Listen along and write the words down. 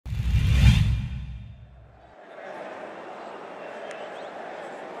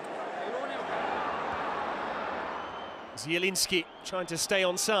Zielinski trying to stay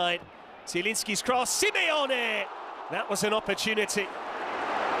onside. Zielinski's cross, Simeone! That was an opportunity.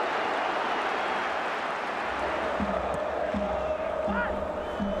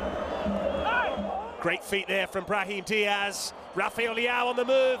 Great feet there from Brahim Diaz. Rafael Leao on the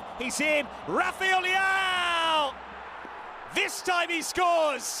move. He's in. Rafael Leao! This time he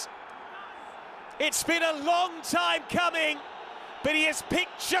scores. It's been a long time coming, but he has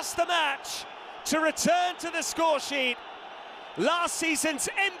picked just the match to return to the score sheet. Last season's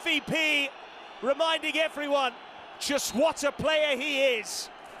MVP, reminding everyone just what a player he is.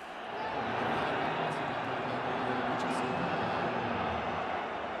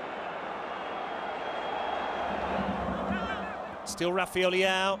 Still Rafael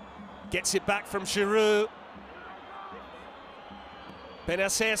Leao, gets it back from Giroud.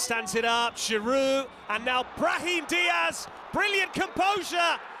 Benacer stands it up, Giroud, and now Brahim Diaz, brilliant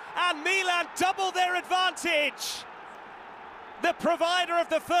composure, and Milan double their advantage. The provider of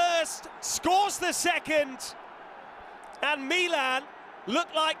the first scores the second, and Milan look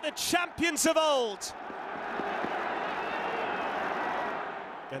like the champions of old.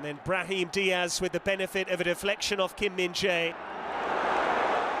 And then Brahim Diaz with the benefit of a deflection off Kim Min-jae.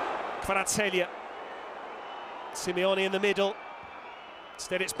 Kvaratskhelia, Simeone in the middle.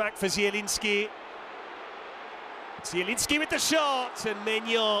 Instead it's back for Zielinski. Zielinski with the shot, and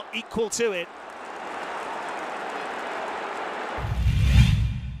Maignan equal to it.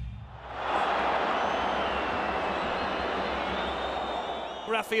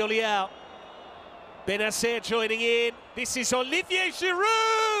 Rafael Leao. Benacer joining in. This is Olivier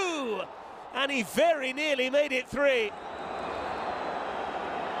Giroud! And he very nearly made it 3.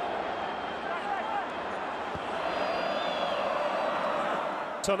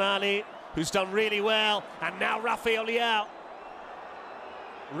 Tonali, who's done really well, and now Rafael Leao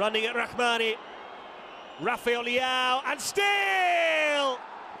running at Rahmani. Rafael Leao, and still!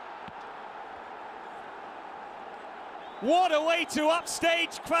 What a way to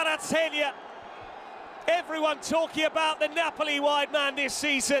upstage Kvaratskhelia. Everyone talking about the Napoli wide man this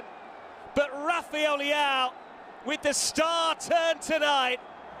season, but Rafael Leao with the star turn tonight.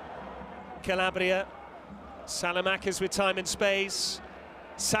 Calabria, Salamakers with time and space.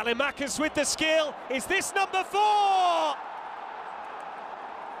 Salamakers with the skill. Is this number 4?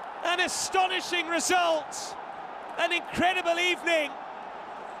 An astonishing result. An incredible evening.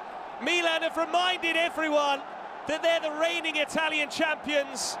 Milan have reminded everyone that they're the reigning Italian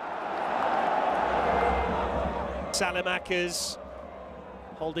champions. Salamakers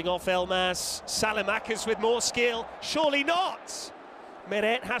holding off Elmas. Salamakers with more skill. Surely not.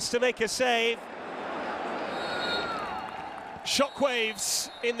 Meret has to make a save.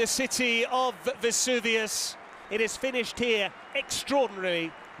 Shockwaves in the city of Vesuvius. It is finished here.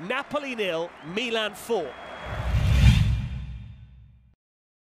 Extraordinary. Napoli 0, Milan 4.